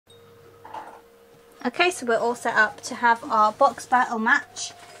Okay, so we're all set up to have our box battle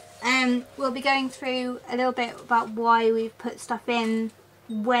match. We'll be going through a little bit about why we've put stuff in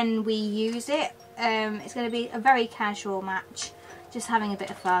when we use it. It's going to be a very casual match, just having a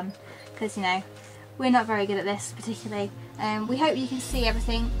bit of fun, because you know, we're not very good at this particularly. We hope you can see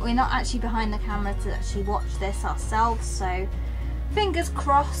everything. We're not actually behind the camera to actually watch this ourselves, so fingers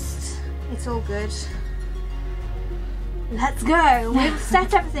crossed, it's all good. Let's go! We've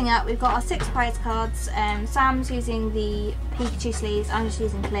set everything up. We've got our 6 prize cards. Sam's using the Pikachu sleeves. I'm just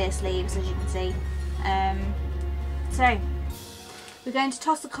using clear sleeves, as you can see. So, we're going to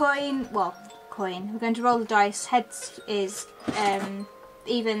toss a coin. Well, coin. We're going to roll the dice. Heads is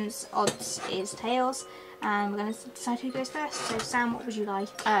evens, odds is tails. And we're going to decide who goes first. So, Sam, what would you like?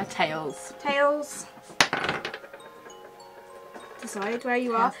 Tails. Tails. Decide where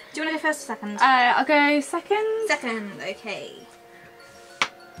you are. Do you want to go first or second? I'll go second. Second, okay.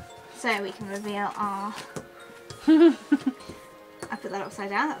 So we can reveal our... I put that upside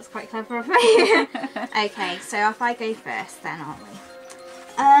down, that was quite clever of me. Okay, so if I go first then, aren't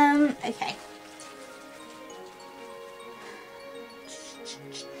we? Okay.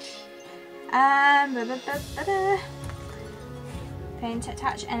 Going to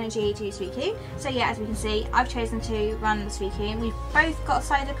attach energy to Suicune. So yeah, as we can see, I've chosen to run the Suicune. We've both got a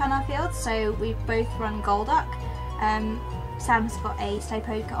Psyduck on our field, so we've both run Golduck. Sam's got a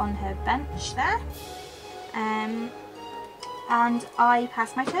Slowpoke on her bench there. And I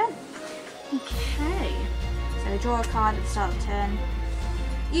pass my turn. Okay. So draw a card at the start of the turn.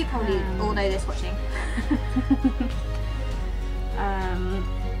 You probably all know this watching.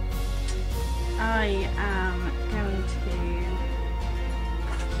 I am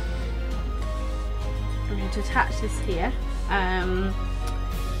going to attach this here. I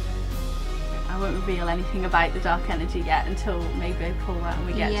won't reveal anything about the dark energy yet until maybe I pull that and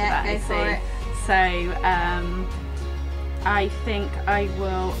we get to that. Go for it. So I think I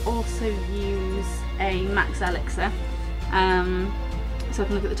will also use a max elixir. So I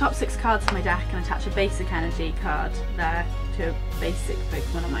can look at the top 6 cards of my deck and attach a basic energy card there to a basic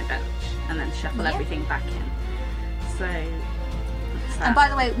Pokemon on my bench, and then shuffle everything back in. So. And by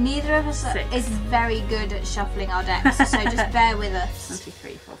the way, neither of us is very good at shuffling our decks, so just bear with us. 1, 2,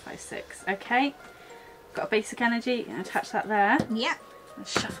 3, 4, 5, 6. Okay. Got a basic energy and attach that there. Yeah. And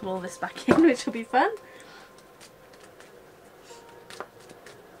shuffle all this back in, which will be fun.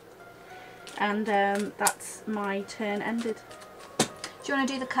 And that's my turn ended. Do you want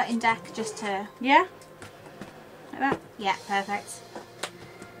to do the cutting deck just to... Yeah? Like that? Yeah, perfect.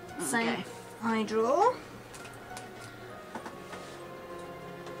 Okay. So, I draw.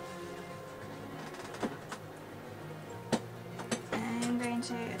 I'm going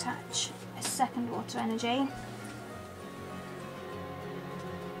to attach a second water energy.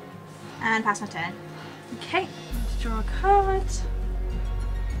 And pass my turn. Okay, let's draw a card.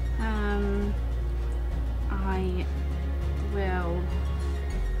 I will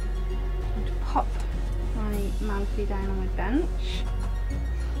pop my Manphy down on my bench.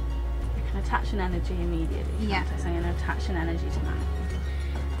 I can attach an energy immediately. Yeah. So I'm going to attach an energy to Manphy.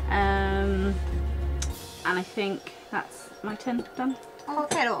 And I think that's my turn done. Oh,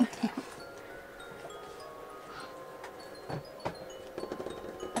 pero.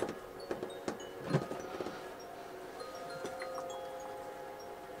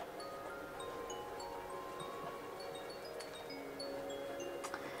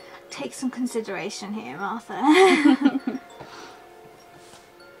 Take some consideration here, Martha.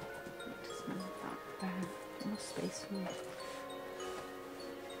 Just move that there. More space for me.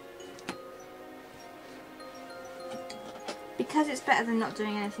 Because it's better than not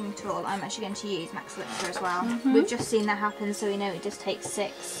doing anything at all, I'm actually going to use Max Elixir as well. We've just seen that happen, so we know it just takes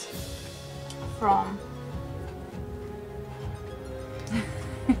 6 from...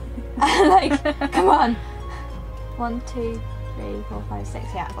 like, come on! 1, 2, 3, 4, 5,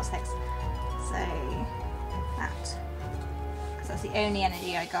 6. Yeah, I've got 6. So, that. Because that's the only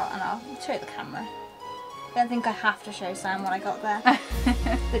energy I got, and I'll show the camera. I don't think I have to show Sam what I got there. But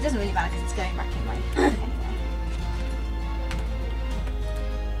it doesn't really matter because it's going back in my anyway.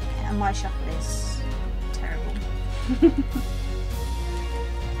 And my shuffle is terrible.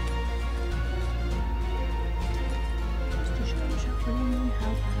 Just to show shuffling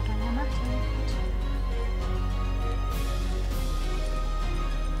how bad I am at it.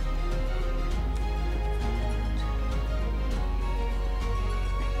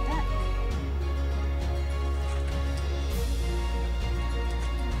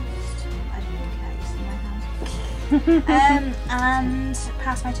 And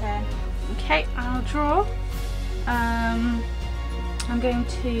pass my turn. Okay, I'll draw. I'm going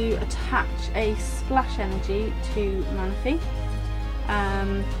to attach a Splash Energy to Manaphy.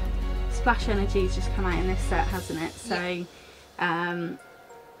 Splash Energy's just come out in this set, hasn't it? So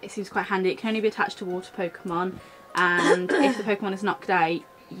it seems quite handy. It can only be attached to water Pokemon, and if the Pokemon is knocked out,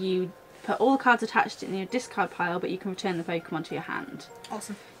 you put all the cards attached in your discard pile, but you can return the Pokemon to your hand.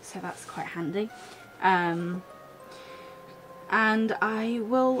 Awesome. So that's quite handy. And I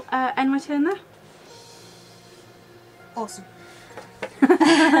will end my turn there. Awesome.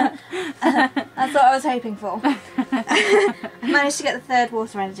 That's what I was hoping for. I managed to get the third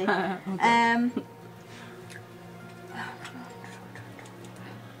water energy.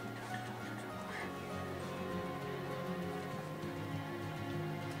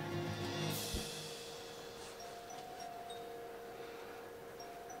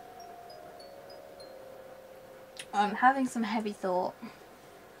 I'm having some heavy thought.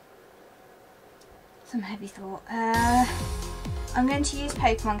 I'm going to use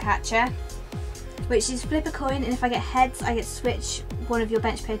Pokemon Catcher, which is flip a coin, and if I get heads, I get to switch one of your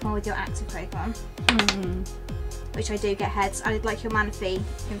bench Pokemon with your active Pokemon. Which I do get heads. I'd like your Manaphy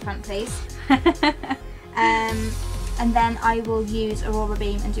in front, please. And then I will use Aurora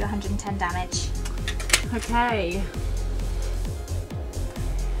Beam and do 110 damage. Okay.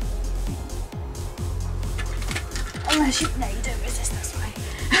 Unless you don't resist, that's fine.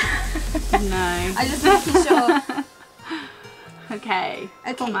 No. I'm just making sure. Okay.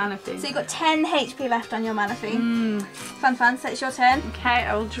 Okay. Manaphy. So you've got 10 HP left on your Manaphy. Fun. So it's your turn. Okay,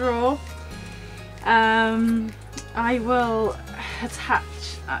 I'll draw. I will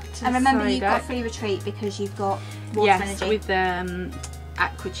attach that to And remember, the you've side got free retreat because you've got water yes, energy. with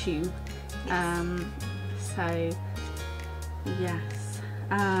Aqua Tube. Yes. So yes.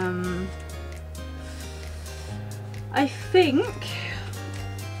 I think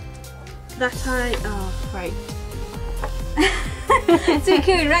that right.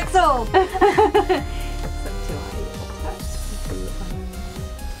 Suicune, Rexall!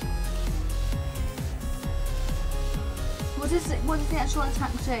 What does the actual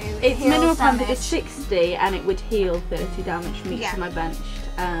attack do? It's Heals minimum damage damage. is 60 and it would heal 30 damage from each Yeah. of my benched.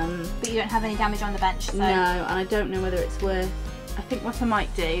 But you don't have any damage on the bench, so... No, and I don't know whether it's worth... I think what I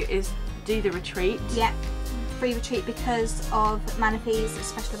might do is do the retreat. Yeah. Free retreat because of Manaphy's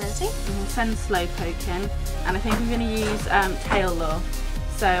special ability. I'm going to send Slowpoke in, and I think I'm going to use Tail Lure.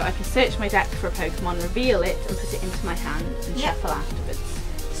 So I can search my deck for a Pokemon, reveal it, and put it into my hand and shuffle afterwards.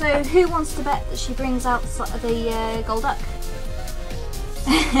 So who wants to bet that she brings out the Golduck?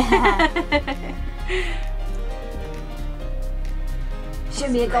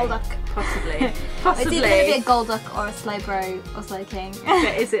 Shouldn't be a Golduck. Possibly. It's either going to be a Golduck or a Slowbro or Slowking.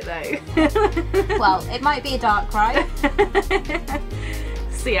 But is it though? Well, it might be a Darkrai.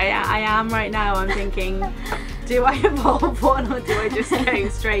 See, I am right now. I'm thinking, do I evolve one or do I just go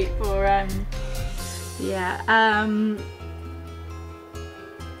straight for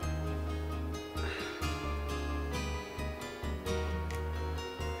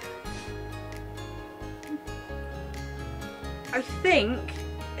I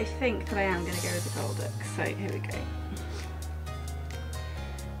think that I am going to go with the Golduck. So here we go.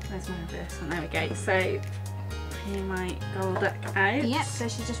 Where's my reverse one? There we go. So here my Golduck out. Yep, so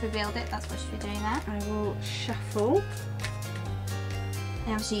she just revealed it. That's what she'll be doing there. I will shuffle. And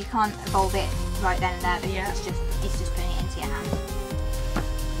obviously you can't evolve it right then and there because Yeah. it's just putting it into your hand.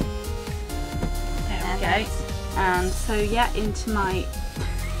 There we go. And so yeah, into my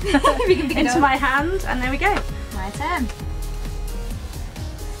We can pick it into up. my hand, and there we go. My turn.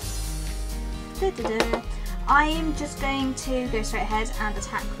 Da-da-da. I'm just going to go straight ahead and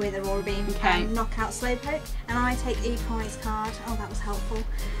attack with Aurora Beam Okay. and knock out Slowpoke, and I take a prize card. Oh, that was helpful.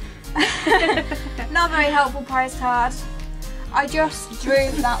 Not a very helpful prize card. I just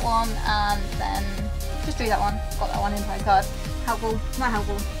drew that one and then just drew that one. Got that one in prize card. Helpful? Not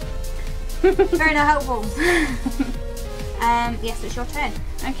helpful. Very not helpful. Yes, it's your turn.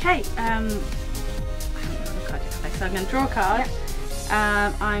 Okay. So I'm going to draw a card. Yep.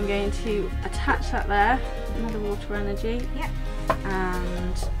 I'm going to attach that there. Another water energy. Yep.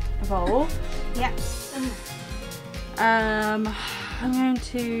 And evolve. Yep. I'm going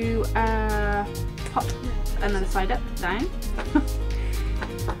to pop another side up, down.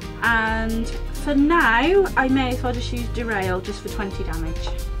 And for now, I may as well just use Derail just for 20 damage.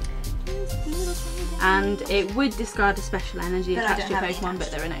 And it would discard a special energy But I attached to don't your have any Pokemon,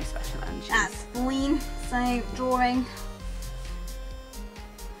 but there are no special energies. That's fine. So, drawing.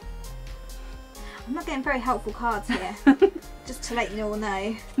 I'm not getting very helpful cards here, just to let you all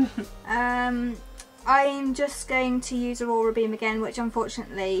know. I'm just going to use Aurora Beam again, which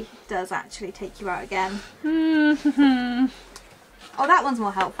unfortunately does actually take you out again. Oh, that one's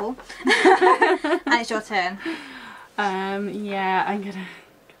more helpful. And it's your turn. Yeah, I'm gonna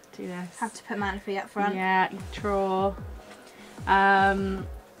do this. Have to put Manaphy up front. Yeah, draw.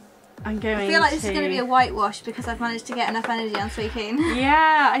 I'm going I feel like this is going to be a whitewash because I've managed to get enough energy on Suicune.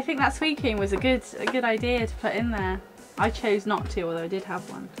 Yeah, I think that Suicune was a good idea to put in there. I chose not to, although I did have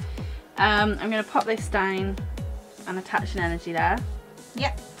one. I'm going to pop this down and attach an energy there.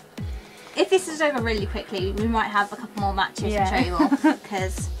 Yep. If this is over really quickly, we might have a couple more matches to show you all.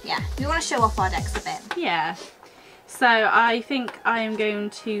 Because, yeah, we want to show off our decks a bit. Yeah. So I think I am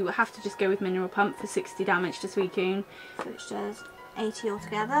going to have to just go with Mineral Pump for 60 damage to Suicune. Which does 80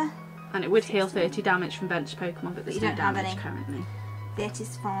 altogether. And it would heal 30 damage from bench Pokemon, but there's you no don't have damage any currently. That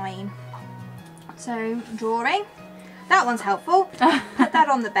is fine. So, drawing. That one's helpful. Put that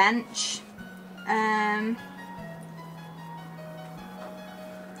on the bench. I'm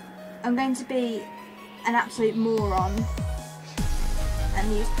going to be an absolute moron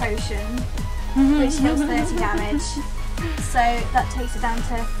and use Potion, which heals 30 damage. So that takes it down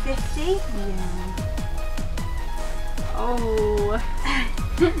to 50. Yeah. Oh.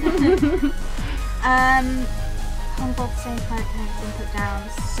 Humble same kind of been put down,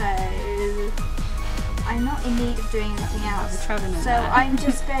 so I'm not in need of doing anything else. So I'm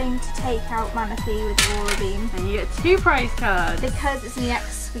just going to take out Manaphy with Aurora Beam. And you get 2 prize cards. Because it's an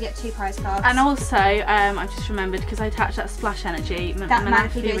EX, we get 2 prize cards. And also, I've just remembered, because I attached that splash energy,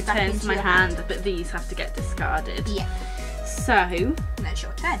 Manaphy returns to my hand, but these have to get discarded. Yeah. So, and that's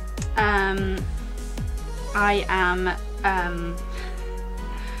your turn. I am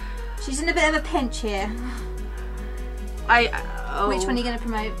she's in a bit of a pinch here. Which one are you going to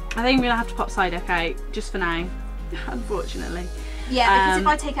promote? I think I'm going to have to pop Psyduck out, just for now, unfortunately. Yeah, because if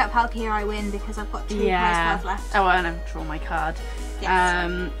I take out Palkia I win because I've got 2 prize cards left. Oh, and I've drawn my card. Yes.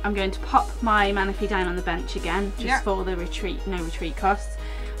 I'm going to pop my Manaphy down on the bench again, just for the retreat, no retreat costs.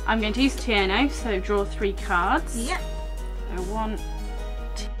 I'm going to use Tierno, so draw 3 cards. Yep. So 1,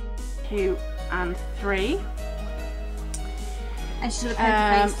 2 and 3. And she's got a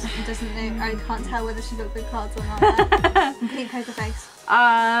poker face and doesn't know, I can't tell whether she's got good cards or not. Complete poker face.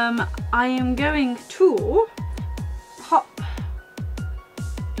 I am going to pop...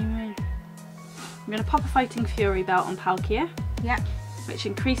 I'm going to pop a Fighting Fury belt on Palkia. Yeah. Which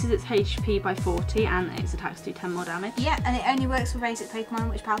increases its HP by 40 and its attacks do 10 more damage. Yeah, and it only works for basic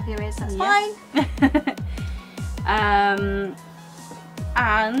Pokemon, which Palkia is, that's fine.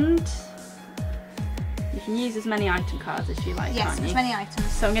 And you can use as many item cards as you like, yes, can't you? as many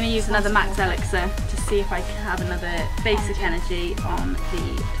items. So I'm going to use another Max Elixir to see if I can have another basic energy on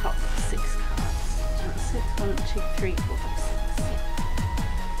the top 6 cards. 6, 1, 2, 3, 4, 5, 6.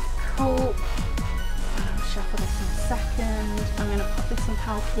 Cool. I'll shuffle this in a second. I'm going to pop this on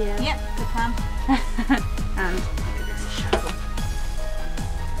Palkia. Yep, good plan. And I'll give this a shuffle.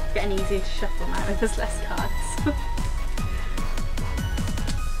 Getting easier to shuffle now with there's less cards.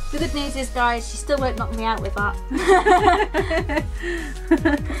 The good news is, guys, she still won't knock me out with that.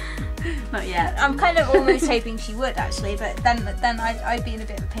 Not yet. I'm kind of almost hoping she would, actually, but then I'd be in a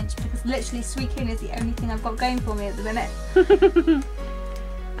bit of a pinch because literally Suicune is the only thing I've got going for me at the minute.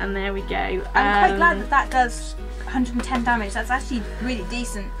 And there we go. I'm quite glad that that does 110 damage. That's actually really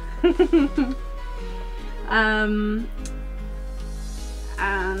decent.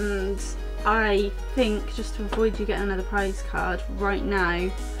 And I think, just to avoid you getting another prize card, right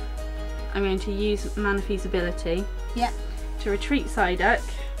now I'm going to use Manaphy's ability to retreat Psyduck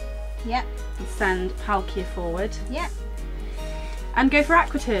and send Palkia forward and go for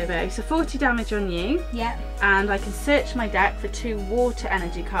Aqua Turbo, so 40 damage on you, and I can search my deck for 2 water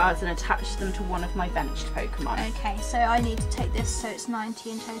energy cards and attach them to one of my benched Pokemon. Okay, so I need to take this, so it's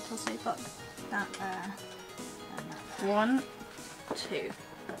 90 in total, so you've got that 1, 2.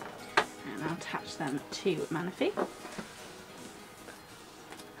 And I'll attach them to Manaphy.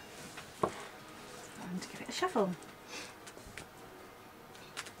 And give it a shuffle.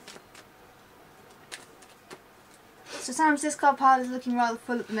 So Sam's discard pile is looking rather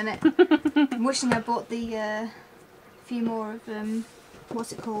full at the minute. I'm wishing I bought the few more of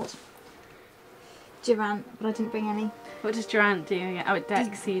what's it called? Durant, but I didn't bring any. What does Durant do again? Oh, it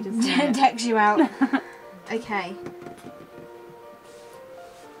decks you, doesn't it? Decks you out. Okay.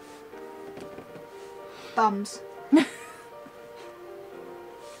 Bums.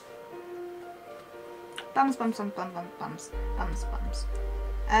 Bums, bums, bums, bums, bums, bums, bums.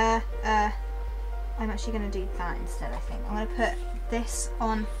 I'm actually going to do that instead, I think. I'm going to put this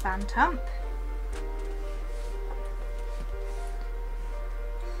on Phantump.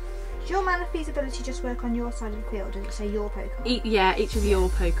 Does your Manaphy's ability just work on your side of the field, or does it say your Pokemon? Yeah, each of your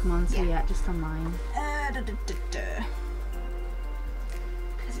Pokemon, so yeah, just on mine.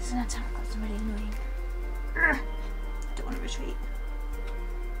 doesn't have time. I've got some really annoying. I don't want to retreat.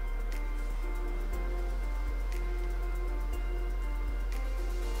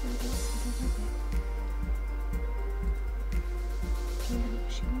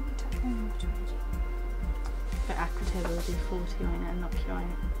 But Aqua Turbo will do 40 on it and knock you on it.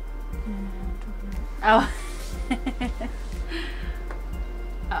 No, I'm talking Oh.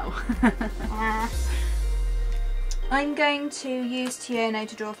 about. Oh. I'm going to use Tiono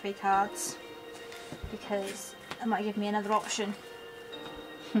to draw 3 cards because it might give me another option.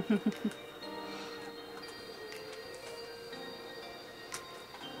 Okay,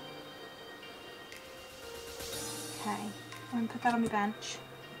 I'm going to put that on my bench.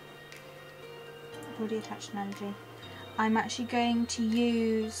 I've already attached an energy. I'm actually going to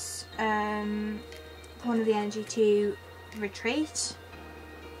use one of the energy to retreat.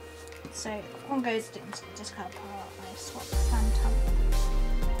 So one goes into the discard part. I swap the Phantom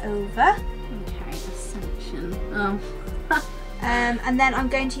over. Okay, Ascension. Oh. And then I'm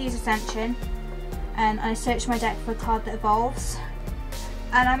going to use Ascension, and I search my deck for a card that evolves.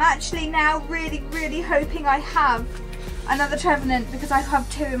 And I'm actually now really hoping I have another Trevenant, because I have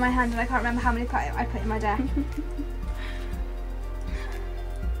 2 in my hand and I can't remember how many I put in my deck.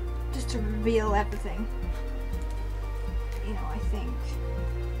 Just to reveal everything. You know, I think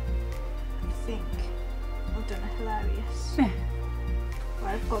I've done a hilarious. Yeah. Well,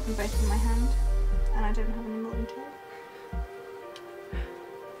 I've got them both in my hand and I don't have any more than 2.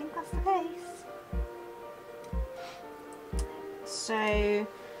 I think that's the case. So,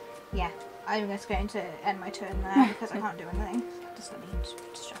 yeah, I'm just going to end my turn there because I can't do anything. Just let me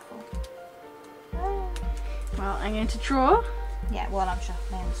just shuffle. Well, I'm going to draw. Yeah, while I'm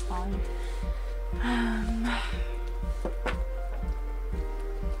shuffling, it's fine.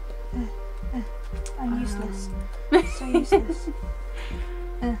 I'm useless. So useless.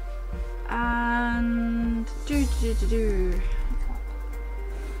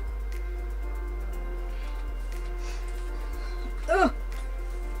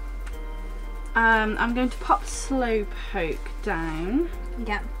 And I'm going to pop Slowpoke down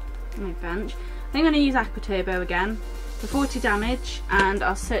Yeah. on my bench. I'm going to use Aqua Turbo again for 40 damage, and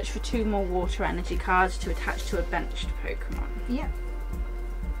I'll search for 2 more water energy cards to attach to a benched Pokemon. Yeah.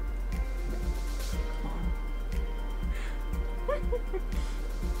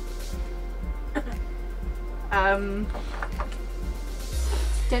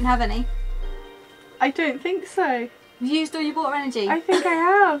 Don't have any. I don't think so. You've used all your water energy. I think I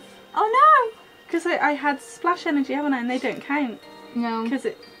have. Oh Because I had splash energy, haven't I? And they don't count. no! No. Because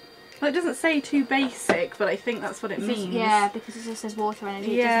it doesn't say too basic, but I think that's what it means. Yeah, because it just says water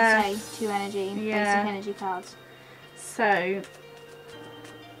energy. Yeah. It doesn't say 2 energy, Yeah. basic energy cards. So,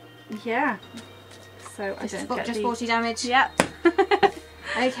 yeah. So I don't get Just the... 40 damage. Yep.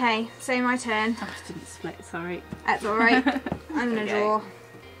 Okay, so my turn. Oh, I didn't split, sorry. That's alright. I'm gonna Okay. draw.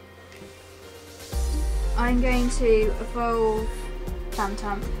 I'm going to evolve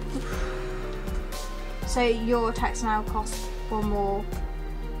Phantom. So your attacks now cost 1 more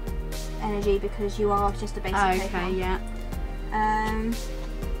energy because you are just a basic Okay, Pokemon. yeah.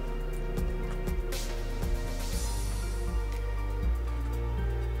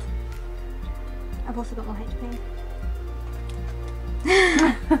 I've also got more HP.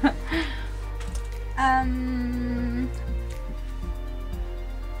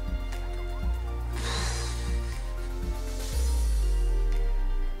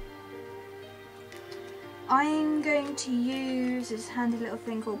 I'm going to use this handy little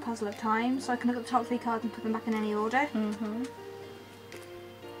thing called Puzzle of Time, so I can look at the top 3 cards and put them back in any order. Mm-hmm.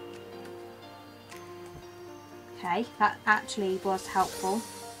 Okay, that actually was helpful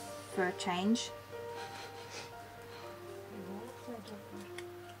for a change.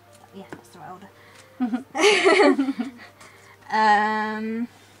 Yeah, that's the right order.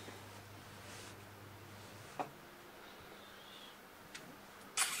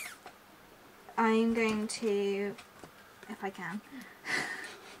 I'm going to, if I can,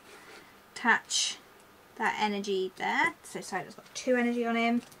 attach that energy there. So Sider's got 2 energy on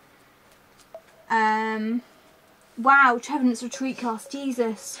him. Wow, Trevenant's retreat cost,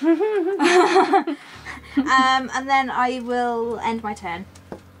 Jesus. And then I will end my turn.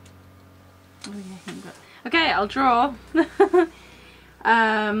 Okay, I'll draw.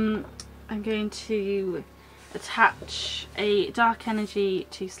 I'm going to attach a dark energy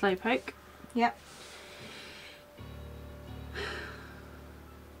to Slowpoke. Yep.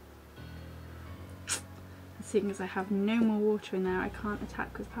 Seeing as I have no more water in there, I can't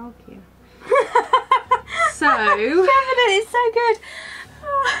attack with Palkia. So Trevenant is so good.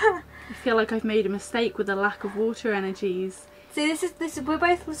 I feel like I've made a mistake with the lack of water energies. See, this is we're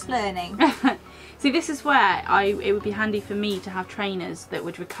both just learning. See, this is where it would be handy for me to have trainers that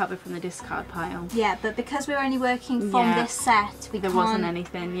would recover from the discard pile. Yeah, but because we're only working from this set, there wasn't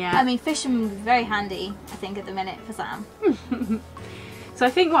anything. Yeah. I mean, fishing would be very handy, I think, at the minute for Sam. So I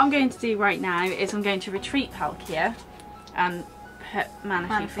think what I'm going to do right now is I'm going to retreat Palkia and put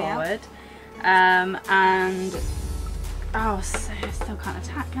Manaphy forward. And I still can't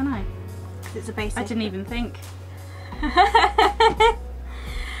attack, can I? Because it's a basic. I didn't even think.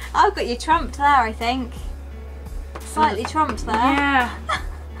 I've got you trumped there, I think. Slightly trumped there. Yeah.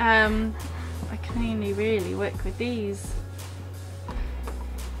 I can only really work with these.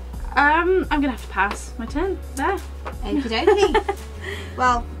 I'm gonna have to pass my turn there. Okie dokie.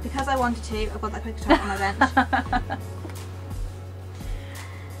 Well, because I wanted to, I've got that Kricketot on my bench.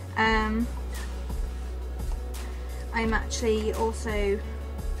 I'm actually also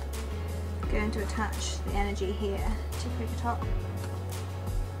going to attach the energy here to Kricketot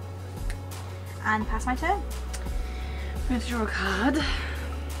and pass my turn. I'm going to draw a card.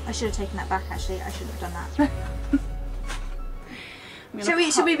 I should have taken that back actually, I shouldn't have done that.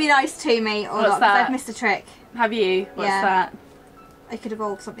 Should we be nice to me or not? Because I've missed a trick. Have you? What's that? I could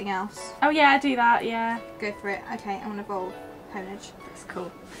evolve something else. Oh yeah, do that, yeah. Go for it. Okay, I'm going to evolve Honedge. That's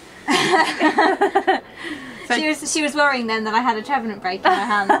cool. So she was worrying then that I had a Trevenant Break in my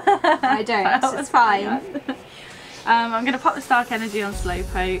hand. I don't, it's fine. I'm going to pop the Stark Energy on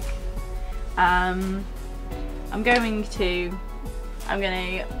Slowpoke. I'm going to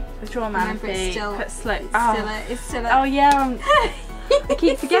withdraw Manaphy, put Slow... It's still Oh yeah, I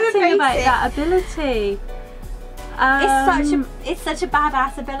keep forgetting about that ability. It's such a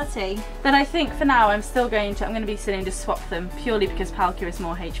badass ability. Then I think for now I'm going to be silly and just swap them purely because Palkia is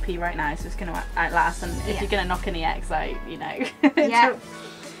more HP right now, so it's going to outlast. And if you're going to knock an EX out, you know. Yeah.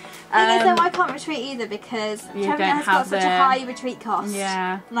 Thing is, though, I can't retreat either because Trevenant has got such a high retreat cost.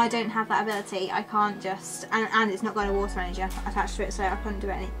 Yeah. And I don't have that ability. I can't just, and it's not got a water energy attached to it, so I couldn't do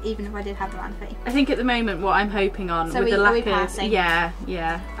it even if I did have the Manaphy. I think at the moment what I'm hoping on with the lack of I think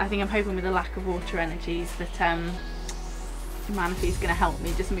I'm hoping with the lack of water energies that Manaphy is going to help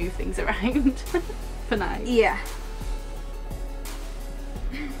me just move things around for now. Yeah.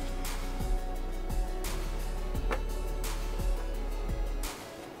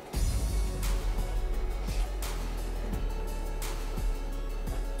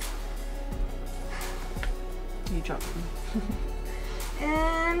 You dropped them.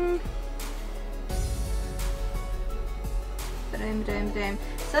 Boom.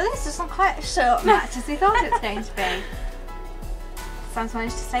 So this is not quite a short match as we thought it was going to be. Sam's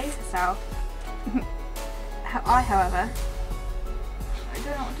managed to save herself. I, however, I don't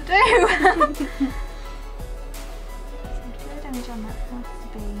know what to do. Some damage on that has to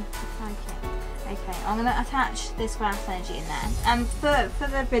be psychic. Okay, I'm going to attach this grass energy in there. And for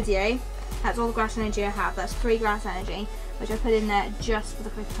the video, that's all the grass energy I have. That's 3 grass energy, which I put in there just for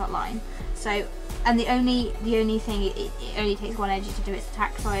the Kricketot line. So, and the only thing, it only takes 1 energy to do its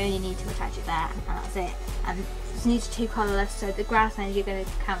attack, so I only need to attach it there, and that's it. And it needs 2 colourless, so the grass energy is going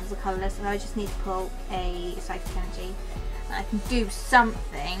to count as a colourless, and I just need to pull a psychic energy. And I can do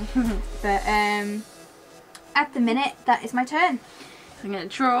something, but at the minute, that is my turn. So I'm going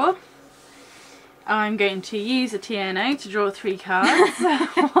to draw. I'm going to use a TNO to draw 3 cards.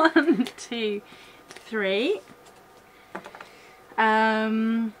 1, 2, 3.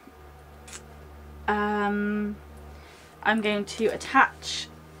 I'm going to attach.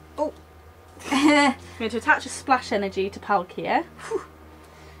 Oh. I'm going to attach a splash energy to Palkia.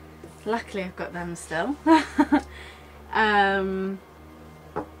 Luckily, I've got them still.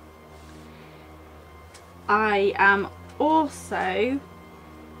 I am also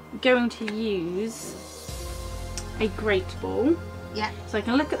going to use a Great Ball. Yeah. So I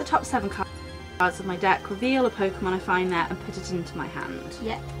can look at the top 7 cards of my deck, reveal a Pokemon I find there, and put it into my hand.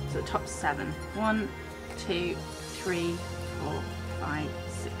 Yeah. So the top 7. 1, 2, 3, 4, 5,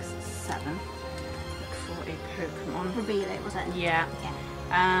 6, 7. Look for a Pokemon. Reveal it, was it? Yeah. Yeah.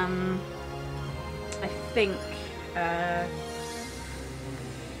 I think.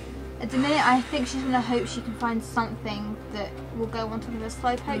 At the minute, I think she's going to hope she can find something that will go on top of her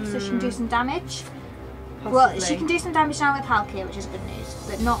Slowpoke so she can do some damage. Possibly. Well, she can do some damage now with Palkia, which is good news,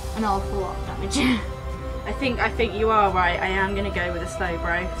 but not an awful lot of damage. I think you are right. I am going to go with a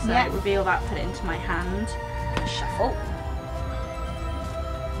Slowbro. So yeah. Reveal that, put it into my hand, shuffle.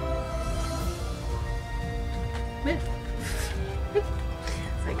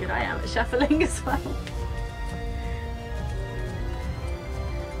 So good I am at shuffling as well.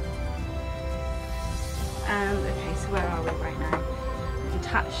 Okay, so where are we right now?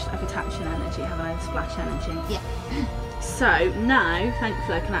 I've attached an energy, haven't I? The splash energy. Yeah. So now,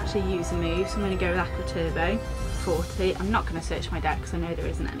 thankfully, I can actually use a move. So I'm going to go with Aqua Turbo 40. I'm not going to search my deck because I know there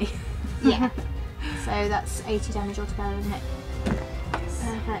isn't any. Yeah. So that's 80 damage altogether, isn't it?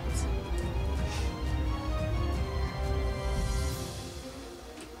 Perfect.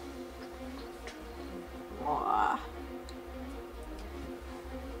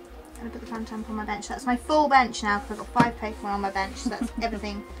 I'm going to put the Phantomp on my bench. That's my full bench now because I've got 5 Pokemon on my bench. So that's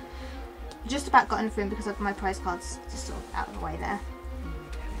everything. Just about got enough room because of my prize cards just sort of out of the way there.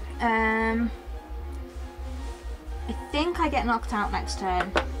 I think I get knocked out next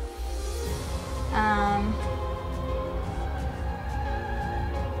turn.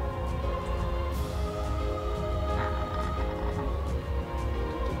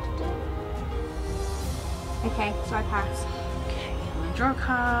 Okay, so I pass. Okay, I'm going to draw a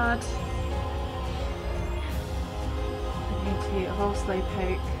card. I'm going to evolve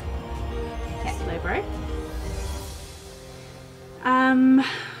Slowpoke. Yeah. Slowbro.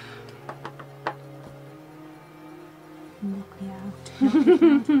 Knock me out. Knock me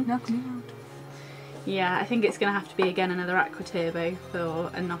out. Knock me out. Yeah, I think it's going to have to be again another Aqua Turbo for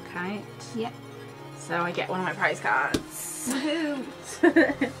a knockout. Yep. So I get one of my prize cards. Woohoo!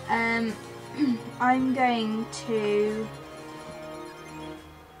 I'm going to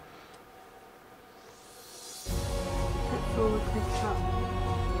put forward Quick Chop.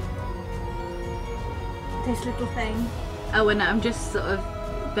 This little thing. Oh, and I'm just sort of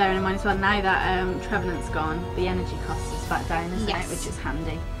bearing in mind as well, now that Trevenant's gone, the energy cost is back down, isn't Yes. it? Which is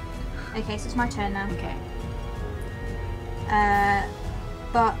handy. Okay, so it's my turn now. Okay.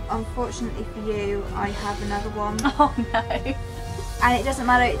 But unfortunately for you, I have another one. Oh no. And it doesn't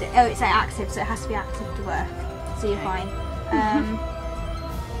matter, oh, it's like active, so it has to be active to work. So you're Okay. fine.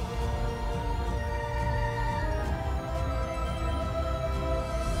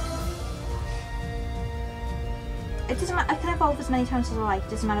 It doesn't matter, I can evolve as many times as I like, it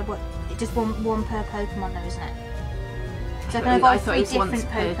doesn't matter what, it's just one per Pokemon though, isn't it? So I can I evolve thought 3 it was once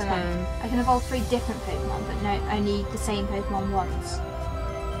different per Pokemon. turn. I can evolve 3 different Pokemon, but no, only the same Pokemon once.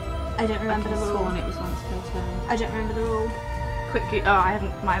 I don't remember the I rule. sworn it was once per turn. I don't remember the rule. Quick, oh, I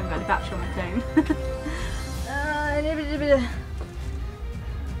haven't got any battery on my phone.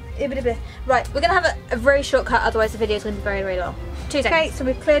 Right, we're going to have a very short cut, otherwise the video is going to be very, very long. 2 seconds. Okay, so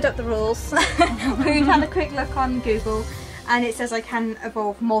we've cleared up the rules. We've had a quick look on Google and it says I can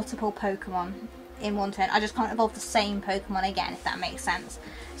evolve multiple Pokemon in one turn. I just can't evolve the same Pokemon again, if that makes sense.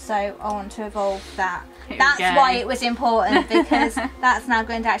 So I want to evolve that. Here we That's go. why it was important, because that's now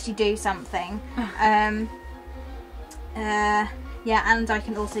going to actually do something. Yeah, and I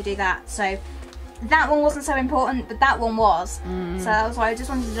can also do that. So that one wasn't so important, but that one was. So that was why I just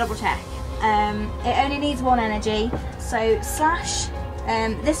wanted to double check. It only needs 1 energy, so Slash.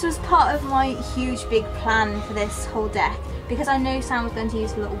 This was part of my huge big plan for this whole deck, because I know Sam was going to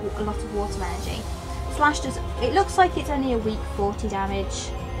use a lot of water energy. Slash does, it looks like it's only a weak 40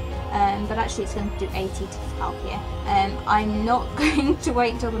 damage, but actually it's going to do 80 to Palkia. I'm not going to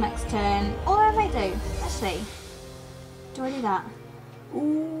wait until the next turn, or I might do, actually. Do I do that?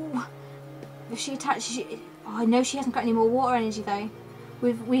 Ooh. If she attaches, oh, I know she hasn't got any more water energy though.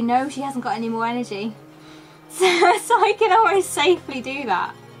 We know she hasn't got any more energy. So I can almost safely do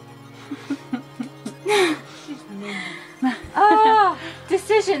that.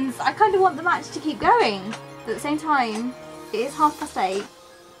 Decisions. I kind of want the match to keep going. But at the same time, it is 8:30.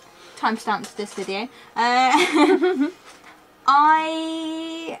 Timestamps this video. I'm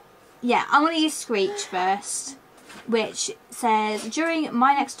going to use Screech first, which says during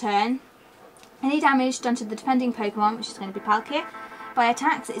my next turn, any damage done to the defending Pokemon, which is going to be Palkia, by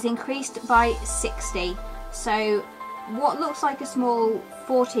attacks is increased by 60. So what looks like a small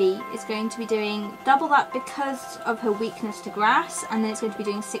 40 is going to be doing double that because of her weakness to grass, and then it's going to be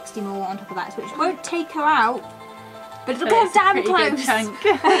doing 60 more on top of that, which won't take her out, but it'll go damn close.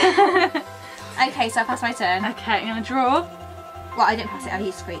 Okay, so I pass my turn. Okay, I'm going to draw. Well, I didn't pass it, I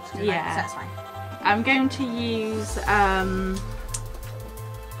used Screech, didn't I? Yeah. So that's fine. I'm going to use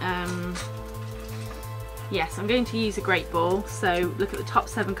yes, I'm going to use a Great Ball. So look at the top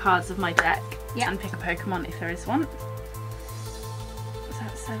 7 cards of my deck and pick a Pokemon if there is one. Is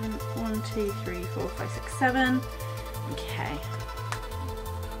that 7? 1, 2, 3, 4, 5, 6, 7. Okay.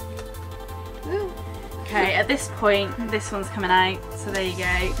 Woo. Okay, at this point, this one's coming out. So there you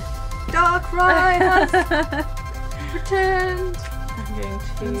go. Darkrai has returned. I'm going I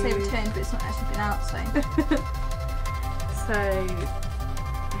didn't say to. returned, but it's not actually been out, so. So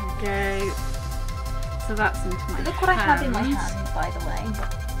there we go. So that's into my Look what I have in my hand. hand, by the way.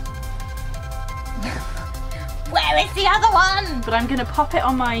 Where is the other one? But I'm going to pop it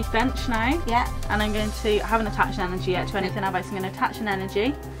on my bench now. Yeah. And I'm going to, I haven't attached an energy yet to anything, have I? So I'm going to attach an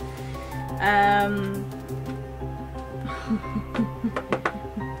energy.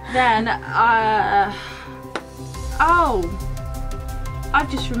 Then, oh, I've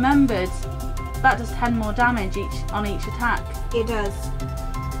just remembered. That does 10 more damage on each attack. It does.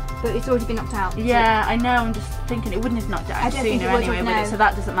 But it's already been knocked out. Yeah, I know, I'm just thinking it wouldn't have knocked it out sooner anyway, would it? So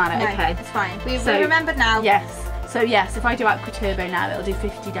that doesn't matter, No, okay. it's fine. We've remembered now. Yes. So yes, if I do Aqua Turbo now, it'll do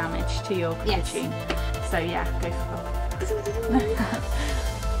 50 damage to your Kricketune. Yes. So yeah, go for it.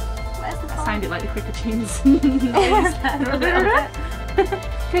 Where's the That sounded like the Kricketune's noise then a little bit.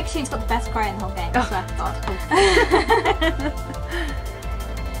 Kricketune's got the best cry in the whole game, I swear to God.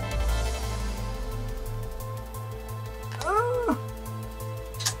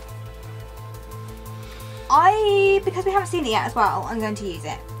 Because we haven't seen it yet as well, I'm going to use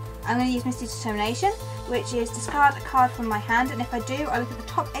it. I'm going to use Misty's Determination, which is discard a card from my hand, and if I do, I look at the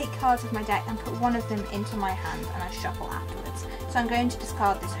top 8 cards of my deck and put one of them into my hand and I shuffle afterwards. So I'm going to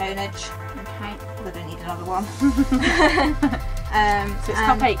discard this Honedge, okay, because I don't need another one. So it's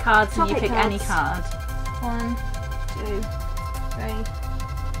top 8 cards and you pick cards. any card. 1, 2, 3,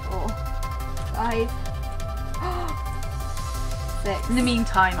 4, 5, 6. In the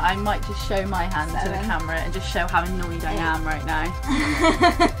meantime, I might just show my hand to 7. the camera and just show how annoyed I 8. am right now.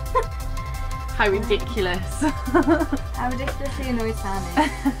 How ridiculous. How ridiculously annoyed Sam is.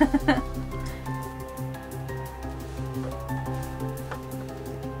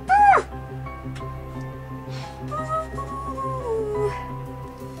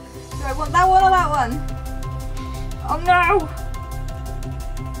 Do I want that one or that one? Oh no!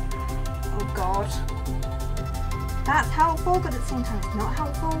 Oh god. That's helpful, but at the same time it's not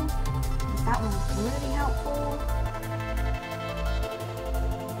helpful. That one's really helpful.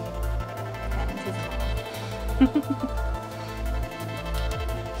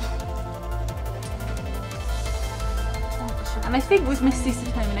 And I think with Misty's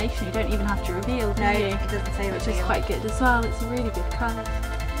Determination, you don't even have to reveal, do No, you? it doesn't say Which reveal. is quite good as well. It's a really good card.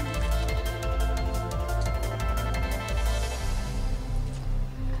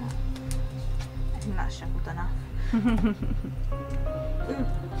 I think that's shuffled enough.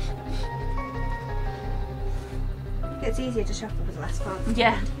 It's easier to shuffle with less cards.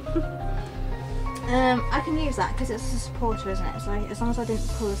 Yeah. I can use that because it's a supporter, isn't it? So as long as I didn't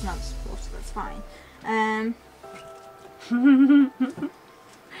pull as another supporter, that's fine.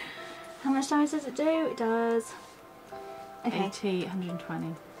 How much damage does it do? It does. Okay. 80,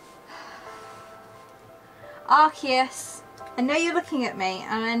 120. Arceus, I know you're looking at me,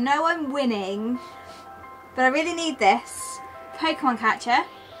 and I know I'm winning, but I really need this. Pokemon catcher.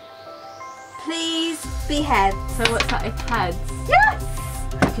 Please be heads. So what's that? It's heads. Yes!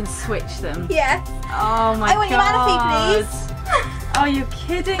 You can switch them. Yes! Oh my god. I want your Manaphy, please! Oh, you're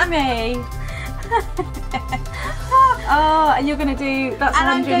kidding me. Oh, and you're going to do, that's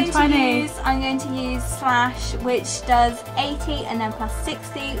And 120. I'm going to use Slash, which does 80 and then plus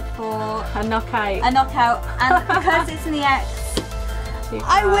 60 for A knockout. a knockout. And because it's in the X,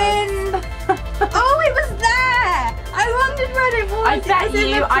 I win! Oh, it was there! I wondered where it was. I It bet was in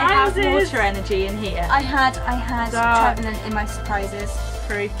you the I have prizes. water energy in here. I had Stop. Trevenant in my surprises.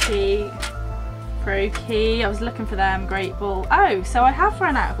 Pro-key. I was looking for them. Great Ball. Oh, so I have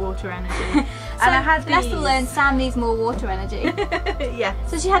run out of water energy. So and I had these. lesson learned, Sam needs more water energy. Yeah.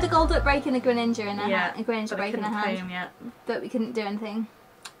 So she had a Golduck break and a Greninja in her Yeah. hand, a Greninja But I break in her couldn't play hand, them yet. but we couldn't do anything.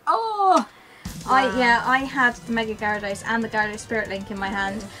 Oh! I had the Mega Gyarados and the Gyarados Spirit Link in my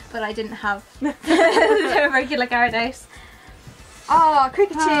hand, but I didn't have the regular Gyarados. Oh,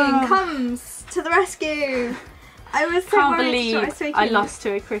 Kricketune comes to the rescue! I was so Can't worried believe to try switching. I lost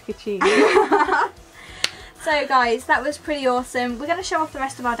to a Kricketune. So guys, that was pretty awesome. We're going to show off the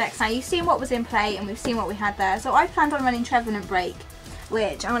rest of our decks now. You've seen what was in play and we've seen what we had there. So I planned on running Trevenant Break,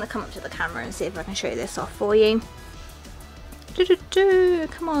 which I'm going to come up to the camera and see if I can show you this off for you.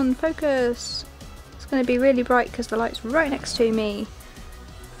 Come on, focus. It's going to be really bright because the light's right next to me.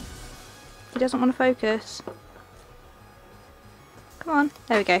 He doesn't want to focus. Come on,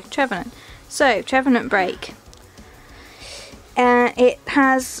 there we go, Trevenant. So, Trevenant Break. It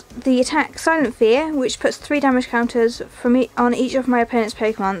has the attack Silent Fear, which puts 3 damage counters from on each of my opponent's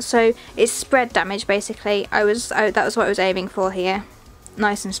Pokemon. So it's spread damage basically. That was what I was aiming for here.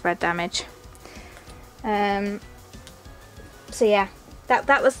 Nice and spread damage. So yeah,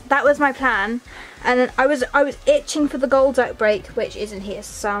 that was my plan. And then I was itching for the Golduck Break, which isn't here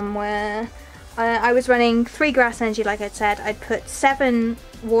somewhere. I was running 3 Grass Energy, like I said. I'd put 7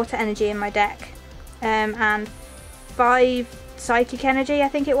 Water Energy in my deck, and 5 Psychic Energy, I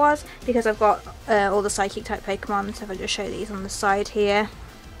think it was, because I've got all the Psychic type Pokemon. So if I just show these on the side here.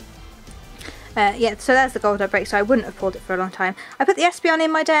 Yeah, so there's the Golduck break, so I wouldn't have pulled it for a long time. I put the Espeon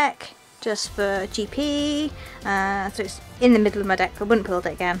in my deck just for GP, so it's in the middle of my deck. I wouldn't pull it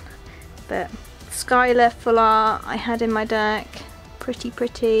again. But Skylar Full Art I had in my deck. Pretty.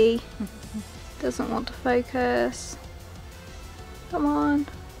 Doesn't want to focus. Come on.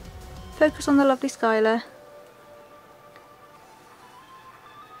 Focus on the lovely Skylar.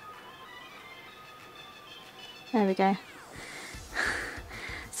 There we go.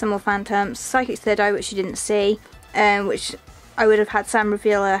 Some more Phantoms. Psychic's Third Eye, which you didn't see, which I would have had Sam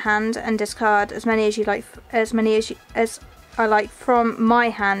reveal her hand and discard as many as you like, as I like from my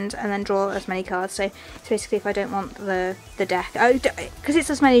hand, and then draw as many cards. So it's basically if I don't want the deck, because it's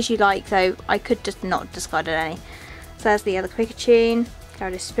as many as you like, though I could just not discard it any. So there's the other Pikachu.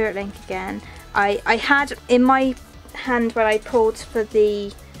 Gyarados Spirit Link again. I had in my hand when I pulled for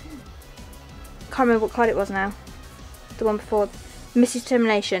the, can't remember what card it was now, the one before, Mrs.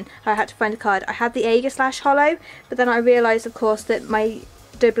 Determination. I had to find a card. I had the Aegislash Hollow, but then I realised, of course, that my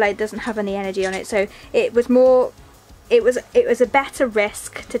Doublade doesn't have any energy on it, so it was more, it was a better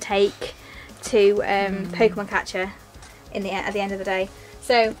risk to take to Pokemon Catcher at the end of the day.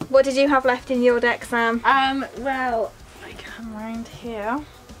 So what did you have left in your deck, Sam? Well, I come around here.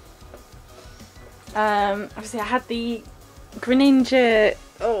 Obviously I had the Greninja,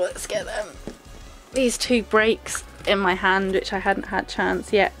 oh, let's get them, these two breaks in my hand, which I hadn't had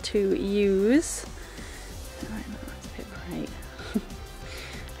chance yet to use. That's a bit bright.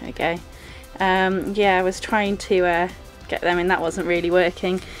 There we go. Yeah, I was trying to get them in, that wasn't really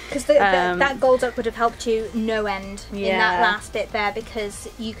working. Because that Golduck would have helped you no end in that last bit there, because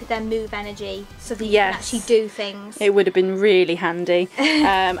you could then move energy so that you can actually do things. It would have been really handy.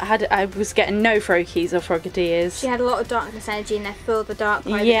 I was getting no Froakies or Frogadiers. She had a lot of darkness energy in there for the Darkrai,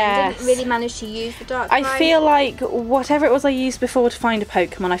 but didn't really manage to use the Darkrai. I feel like whatever it was I used before to find a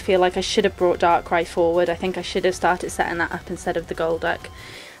Pokemon, I feel like I should have brought Darkrai forward. I think I should have started setting that up instead of the Golduck.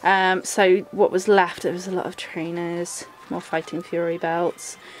 So what was left, it was a lot of trainers, more Fighting Fury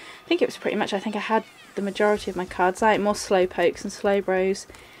belts. I think it was pretty much, I think I had the majority of my cards out, more Slowpokes and Slowbros.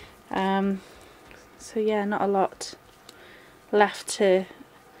 So yeah, not a lot left to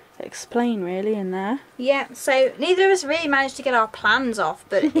explain really in there. Yeah, so neither of us really managed to get our plans off,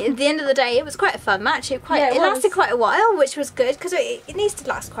 but at the end of the day it was quite a fun match. It lasted quite a while, which was good, because it needs to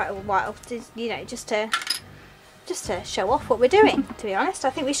last quite a while to, you know, just to show off what we're doing. To be honest, I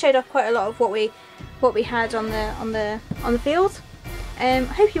think we showed off quite a lot of what we had on the field. I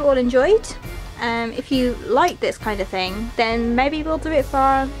hope you all enjoyed. If you like this kind of thing, then maybe we'll do it for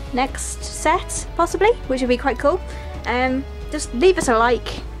our next set, possibly, which would be quite cool. Just leave us a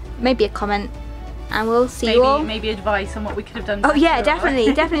like, maybe a comment, and we'll see you all. Maybe advice on what we could have done. Oh yeah,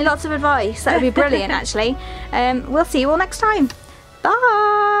 definitely lots of advice. That would be brilliant, actually. We'll see you all next time.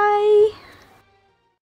 Bye.